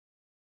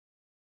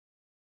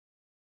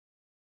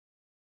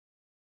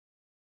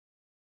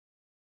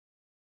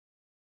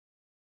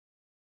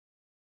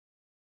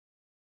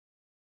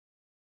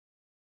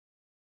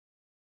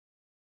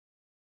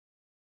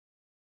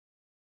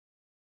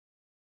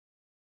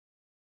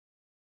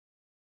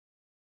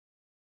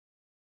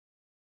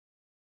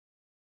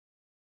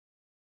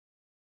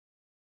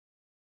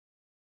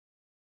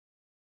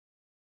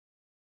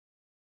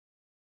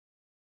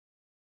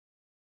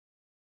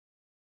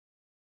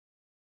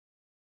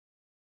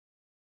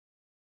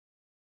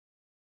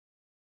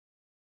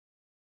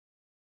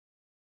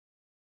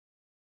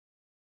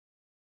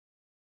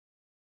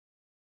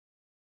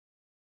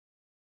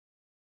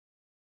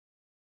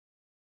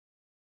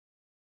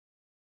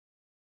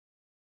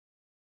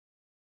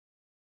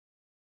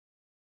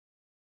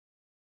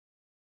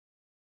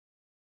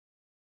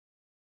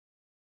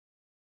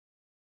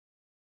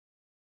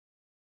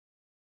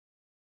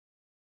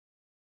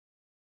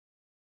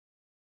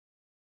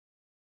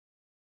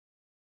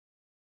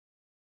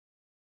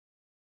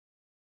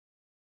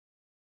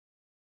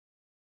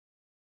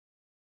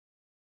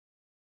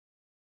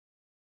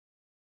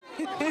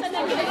If you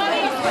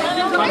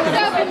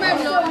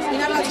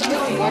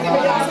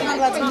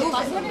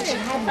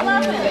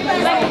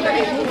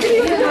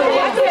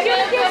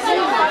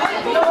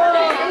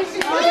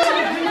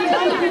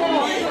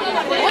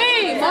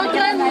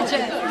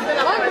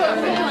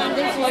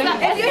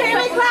hear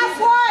me, clap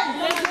once.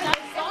 If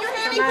you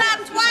hear me, clap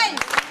twice.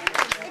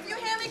 If you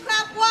hear me,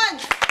 clap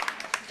once.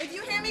 If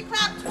you hear me,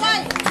 clap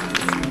twice.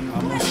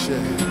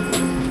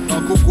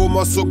 Coco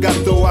morceau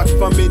gâteau ak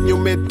famille nous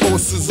met au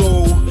sous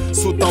eau.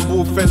 Saut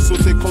tambour fait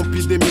sauter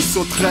compi des mis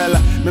sauterelles.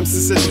 Même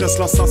si sécheresse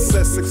lance sans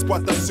cesse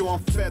exploitation en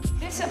fait.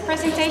 This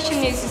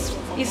presentation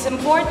is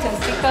important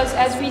because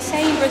as we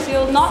say in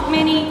Brazil, not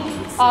many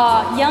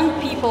young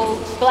people,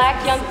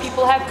 black young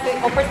people have the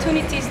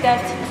opportunities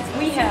that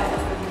we have.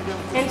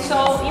 And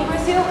so in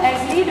Brazil,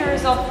 as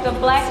leaders of the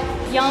black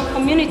young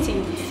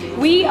community,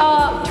 we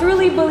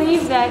truly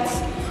believe that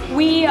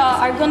we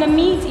are going to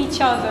meet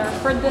each other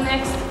for the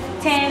next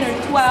 10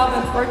 or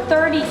 12 or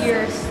 30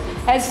 years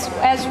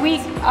as we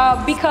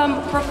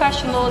become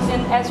professionals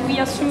and as we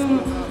assume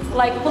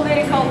like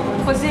political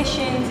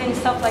positions and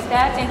stuff like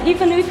that. And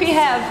even if we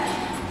have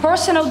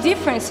personal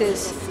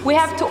differences, we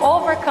have to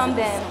overcome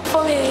them.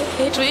 For me,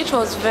 it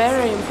was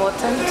very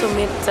important to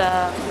meet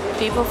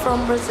people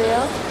from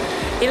Brazil.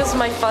 It was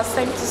my first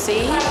time to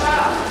see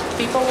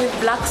people with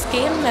black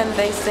skin, and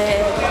they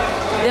said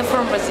they're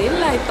from Brazil.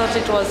 I thought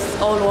it was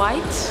all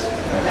white.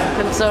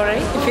 I'm sorry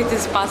if it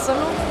is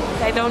personal.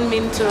 I don't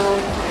mean to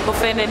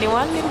offend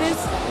anyone in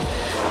this,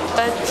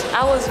 but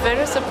I was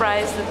very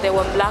surprised that there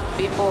were black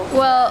people.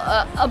 Well,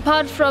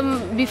 apart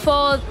from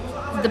before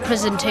the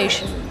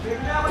presentation,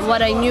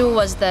 what I knew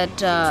was that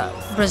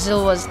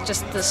Brazil was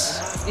just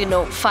this,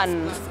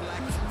 fun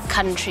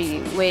country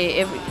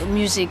where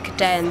music,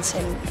 dance,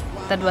 and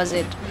that was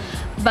it.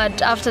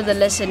 But after the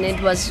lesson,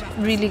 it was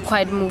really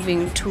quite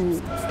moving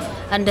to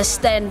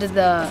understand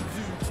the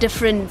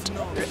different,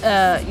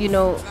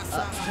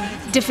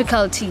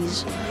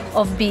 difficulties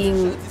of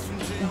being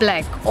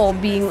black or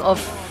being of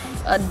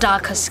a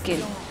darker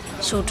skin,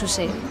 so to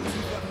say.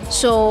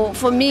 So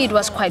for me, it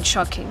was quite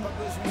shocking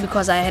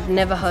because I had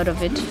never heard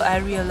of it. I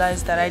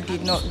realized that I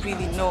did not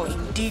really know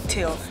in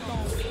detail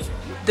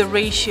the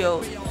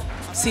racial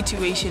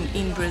situation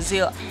in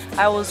Brazil.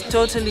 I was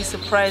totally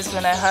surprised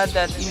when I heard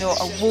that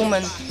a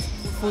woman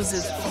who's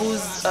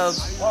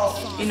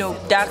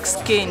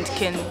dark-skinned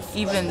can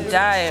even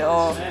die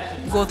or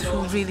go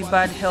through really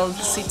bad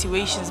health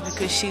situations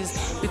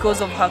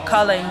because of her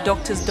color, and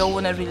doctors don't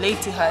want to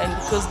relate to her, and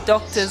because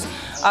doctors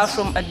are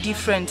from a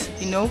different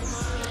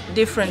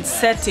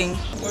setting.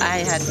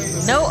 I had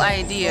no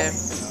idea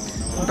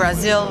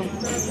Brazil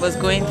was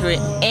going through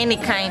any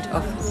kind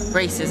of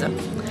racism.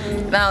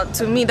 Now,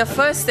 to me, the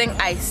first thing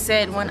I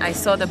said when I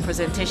saw the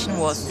presentation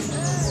was,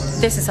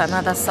 this is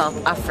another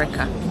South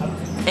Africa,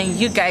 and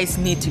you guys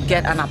need to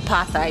get an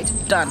apartheid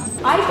done.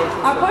 I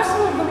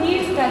personally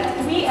believe that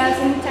we as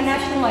an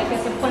international,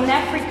 as a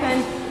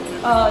Pan-African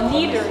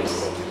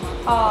leaders,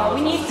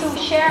 we need to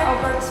share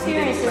our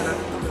experiences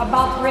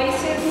about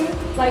racism.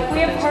 Like we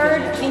have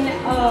heard in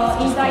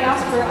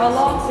Diaspora a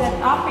lot that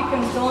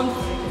Africans don't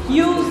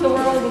use the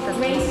word of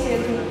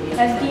racism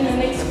as being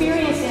an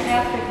experience in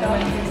Africa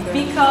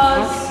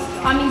because,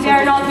 there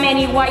are not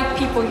many white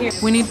people here.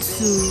 We need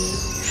to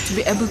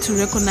be able to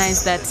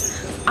recognize that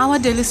our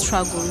daily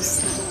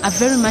struggles are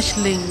very much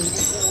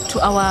linked to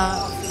our,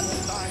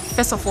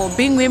 first of all,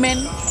 being women,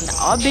 and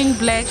our being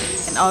black,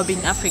 and our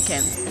being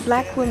African.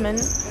 Black women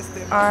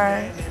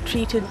are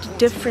treated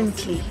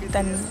differently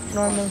than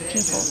normal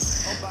people.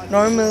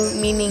 Normal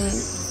meaning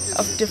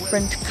of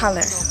different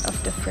color,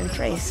 of different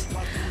race.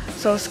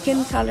 So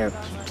skin color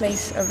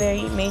plays a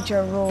very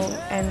major role,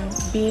 and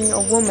being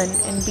a woman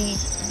and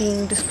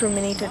being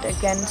discriminated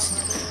against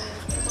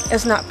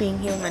is not being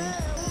human.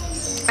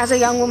 As a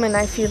young woman,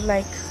 I feel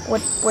like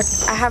what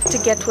I have to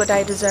get what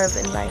I deserve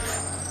in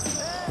life,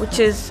 which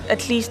is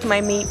at least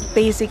my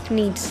basic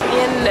needs.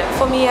 And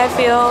for me, I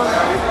feel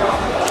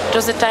it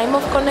was a time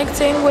of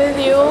connecting with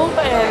you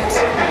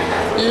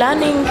and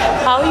learning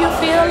how you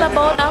feel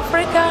about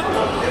Africa.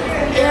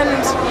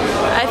 And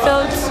I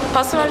felt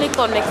personally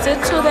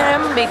connected to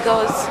them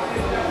because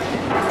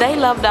they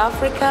loved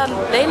Africa,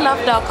 they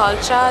loved our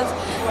cultures,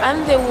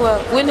 and they were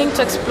willing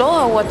to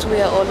explore what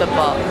we are all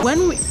about.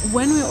 When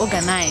we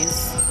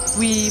organize,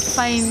 we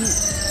find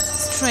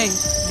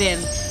strength then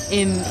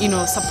in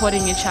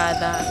supporting each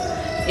other,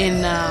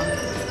 in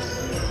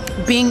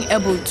being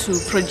able to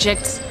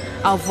project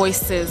our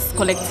voices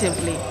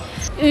collectively.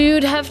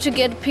 You'd have to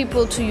get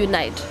people to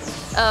unite.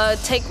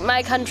 Take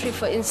my country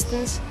for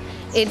instance.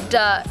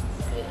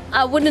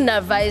 I wouldn't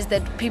advise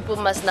that people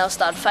must now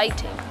start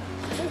fighting,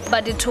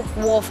 but it took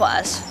war for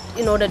us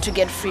in order to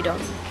get freedom.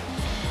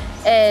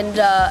 And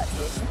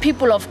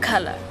people of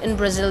color in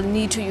Brazil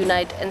need to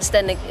unite and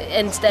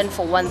stand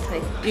for one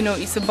thing.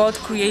 It's about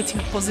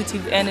creating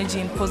positive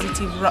energy and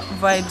positive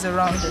vibes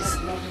around us.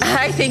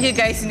 I think you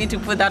guys need to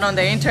put that on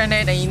the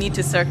internet, and you need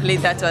to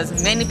circulate that to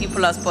as many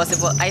people as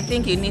possible. I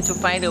think you need to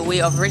find a way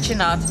of reaching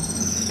out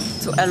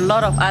to a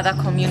lot of other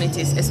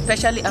communities,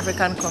 especially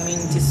African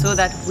communities, so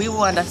that we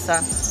will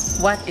understand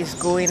what is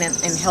going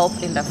and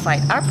help in the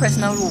fight. I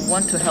personally will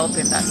want to help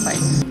in that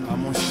fight.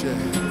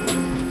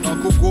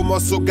 Coucou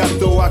morceau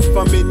gâteau ak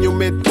famille nous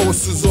met peau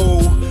sous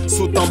eau.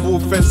 Sous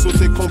tambour fait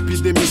sauter compi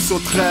des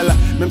sauterelles.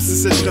 Même si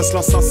sécheresse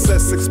lance sans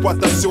cesse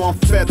exploitation en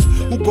fait.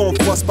 Ou gon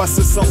force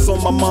passer sans son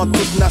maman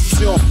toute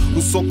nation.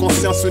 Ou son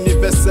conscience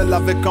universelle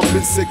avec un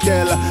pile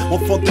séquelles. On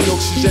fond de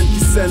l'oxygène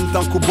qui saigne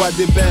dans qu'au bois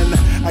d'ébène.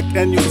 Ak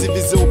haine ou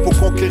divisé ou pour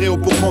conquérir ou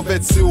pour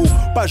convertir ou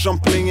pas j'en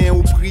plaigner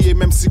ou prier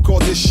même si corps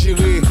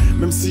déchiré.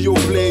 Même si yo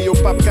blé yo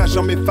pas qu'à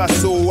jamais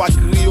face au ak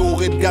rio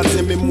red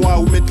gardien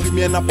mémoire ou mettre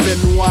lumière dans plein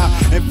noir.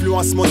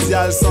 Influence mondiale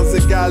sans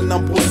égal,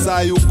 nan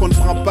broussaille ou qu'on ne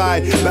prend pas.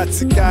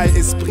 Baticaille,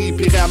 esprit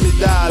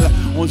pyramidal.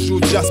 On joue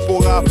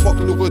Diaspora, faut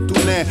que nous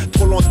retourner.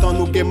 Trop longtemps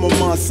nous gagnons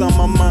moment sans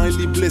maman et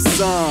les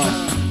blessants.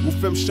 Ou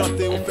fait me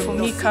chanter, ou fait For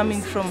me,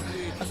 coming from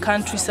a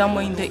country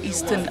somewhere in the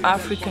Eastern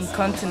African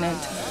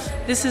continent,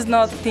 this is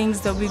not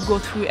things that we go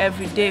through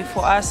every day.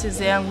 For us as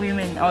young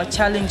women, our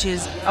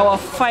challenges, our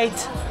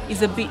fight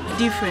is a bit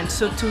different.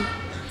 So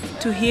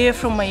to hear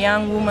from a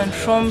young woman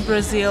from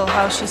Brazil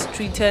how she's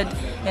treated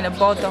and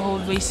about the whole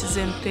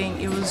racism thing,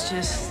 it was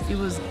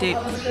deep.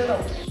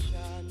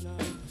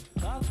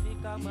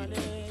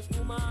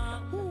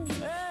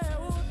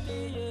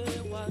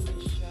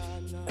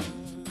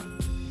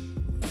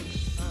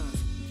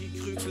 Qui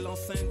crut que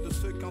l'enceinte de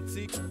ce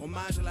cantique,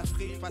 hommage à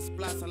l'Afrique, fasse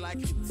place à la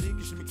critique,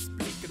 je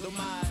m'explique,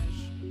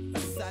 dommage. La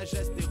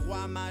sagesse des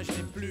rois mages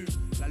n'est plus,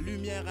 la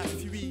lumière a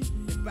fui,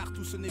 et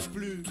partout ce n'est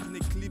plus qu'une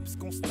éclipse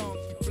constante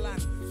qui plane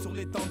sur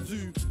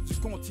l'étendue du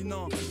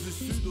continent, du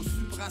sud au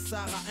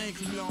supra-Sahara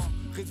incluant,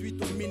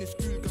 réduite au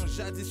minuscule quand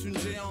jadis une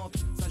géante,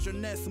 sa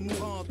jeunesse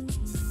mourante,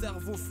 ses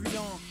cerveaux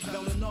fuyant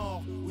vers le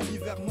nord, où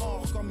l'hiver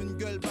mord comme une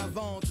gueule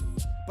bavante.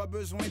 Pas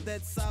besoin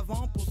d'être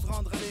savant pour se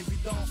rendre à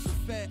l'évidence.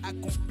 Ce fait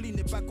accompli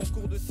n'est pas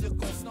concours de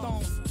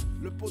circonstances.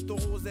 Le poteau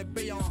rose est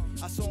payant,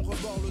 à son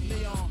rebord le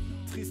néant.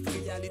 Triste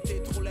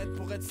réalité, trop laide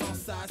pour être sans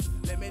sas.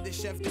 Les mains des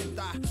chefs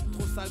d'État,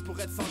 trop sales pour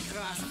être sans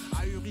grâce.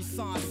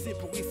 Ahurissant assez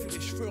pour hisser les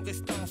cheveux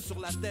restants sur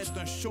la tête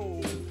d'un show.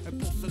 Et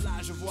pour cela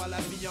je vois la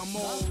vie en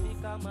mots.